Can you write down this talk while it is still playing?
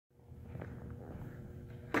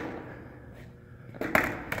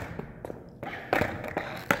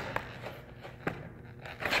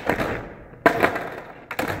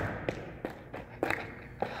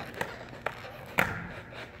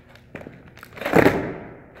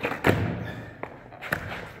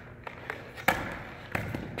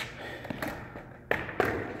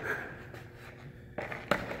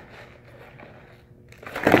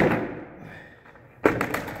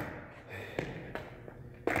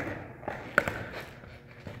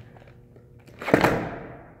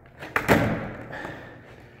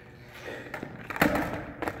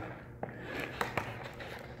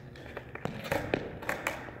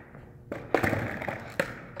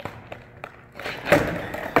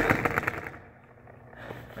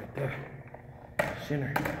Yeah.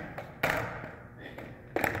 Shinner.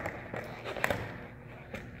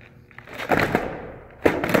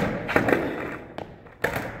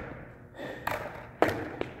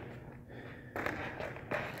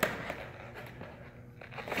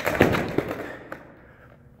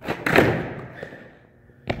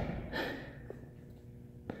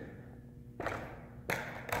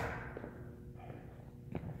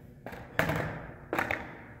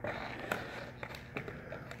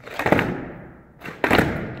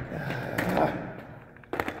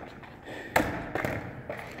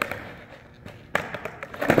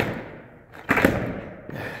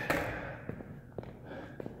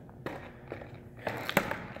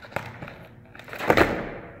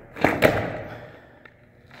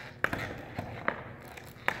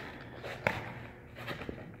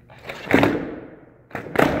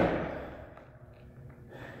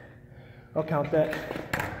 I'll count that.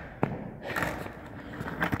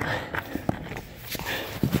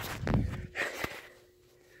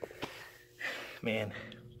 Man,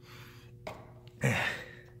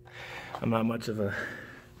 I'm not much of a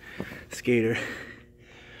skater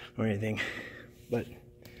or anything, but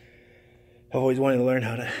I've always wanted to learn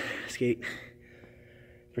how to skate,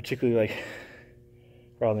 particularly like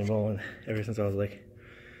Rodney Mullen. Ever since I was like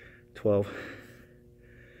 12,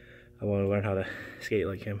 I wanted to learn how to skate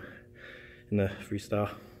like him in the freestyle.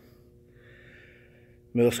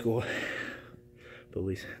 Middle school,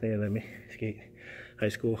 bullies, they didn't let me skate. High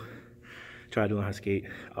school, tried to learn how to skate,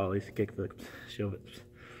 ollies, kickflips, shove it.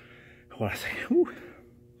 What I say, whoo,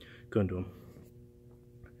 couldn't do them.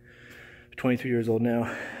 23 years old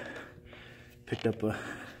now, picked up a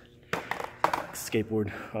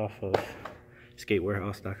skateboard off of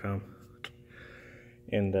skatewarehouse.com,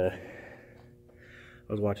 and I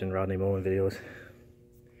was watching Rodney Mullen videos,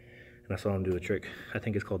 and I saw him do a trick. I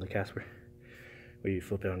think it's called the Casper, where you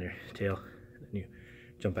flip it on your tail and you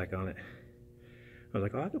jump back on it. I was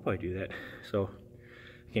like, oh, I could probably do that. So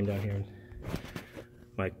I came down here in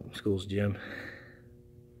my school's gym,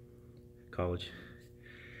 college,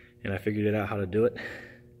 and I figured it out how to do it.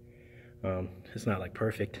 It's not like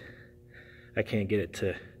perfect. I can't get it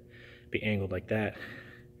to be angled like that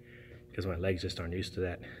because my legs just aren't used to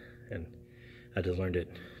that, and I just learned it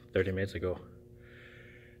 30 minutes ago.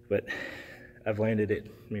 But I've landed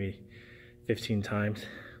it maybe 15 times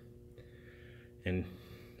in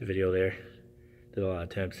the video there. Did a lot of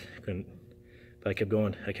attempts, couldn't, but I kept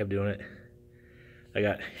going, I kept doing it. I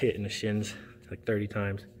got hit in the shins like 30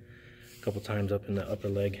 times, a couple times up in the upper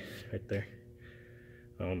leg right there.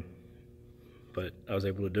 But I was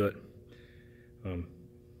able to do it.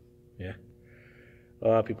 Yeah. A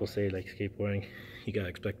lot of people say like skateboarding, you gotta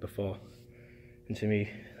expect to fall. And to me,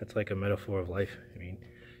 that's like a metaphor of life. I mean,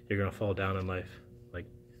 you're gonna fall down in life, like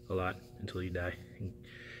a lot, until you die and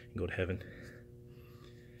go to heaven.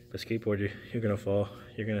 But skateboard, you're gonna fall.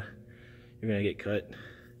 You're gonna get cut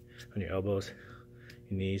on your elbows,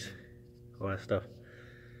 your knees, all that stuff.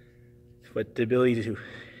 But the ability to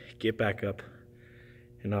get back up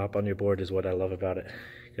and hop on your board is what I love about it.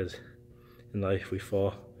 Because in life we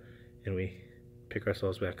fall and we pick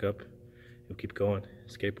ourselves back up and keep going.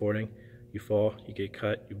 Skateboarding, you fall, you get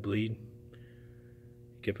cut, you bleed,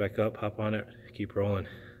 get back up, hop on it, keep rolling.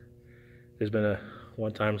 There's been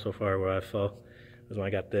one time so far where I fell. It was when I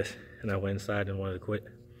got this and I went inside and wanted to quit.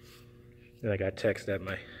 And I got text that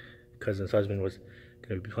my cousin's husband was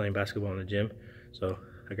going to be playing basketball in the gym. So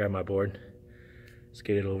I grabbed my board,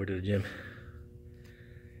 skated over to the gym.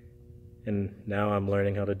 And now I'm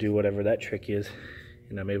learning how to do whatever that trick is,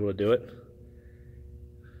 and I'm able to do it.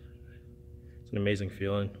 It's an amazing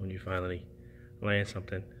feeling when you finally land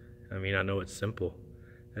something. I mean, I know it's simple.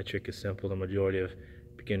 That trick is simple. The majority of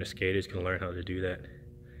beginner skaters can learn how to do that.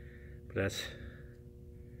 But that's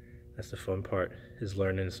the fun part, is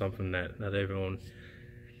learning something that not everyone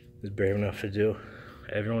is brave enough to do.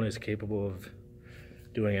 Everyone is capable of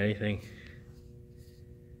doing anything.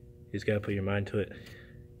 You just gotta put your mind to it,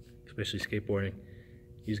 especially skateboarding.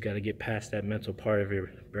 You just gotta get past that mental part of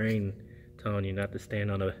your brain telling you not to stand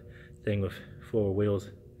on a thing with 4 wheels.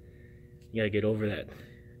 You gotta get over that.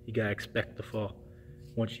 You gotta expect to fall.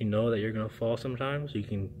 Once you know that you're gonna fall sometimes,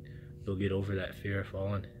 you'll get over that fear of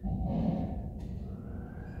falling.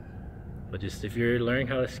 But just if you're learning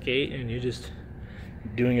how to skate and you're just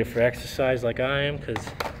doing it for exercise like I am, because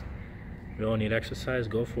we all need exercise,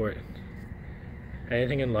 go for it.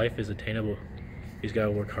 Anything in life is attainable. You just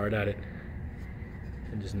gotta work hard at it.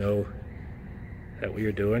 And just know that what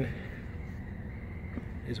you're doing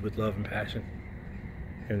is with love and passion.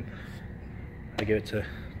 And I give it to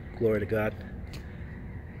glory to God,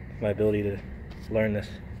 my ability to learn this.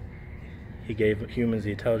 He gave humans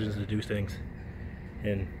the intelligence to do things,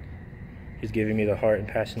 and he's giving me the heart and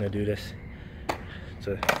passion to do this,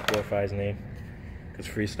 to glorify his name. Because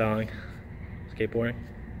freestyling, skateboarding,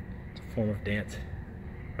 it's a form of dance.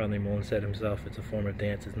 Ronnie Mullen said himself, it's a form of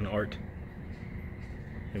dance, it's an art.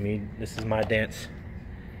 I mean, this is my dance.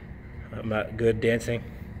 I'm not good dancing,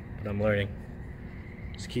 but I'm learning.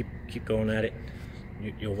 Just keep going at it.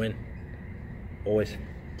 You'll win. Always.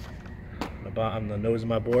 On the nose of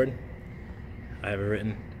my board, I have it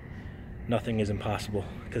written, nothing is impossible.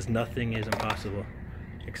 Because nothing is impossible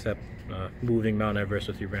except moving Mount Everest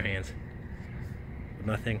with your bare hands. But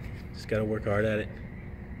nothing. Just gotta work hard at it.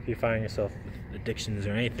 If you find yourself with addictions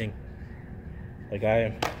or anything, like I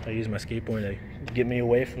am, I use my skateboarding to get me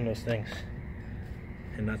away from those things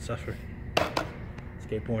and not suffer.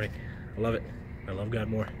 Skateboarding, I love it. I love God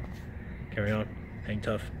more. Carry on, hang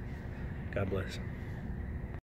tough. God bless.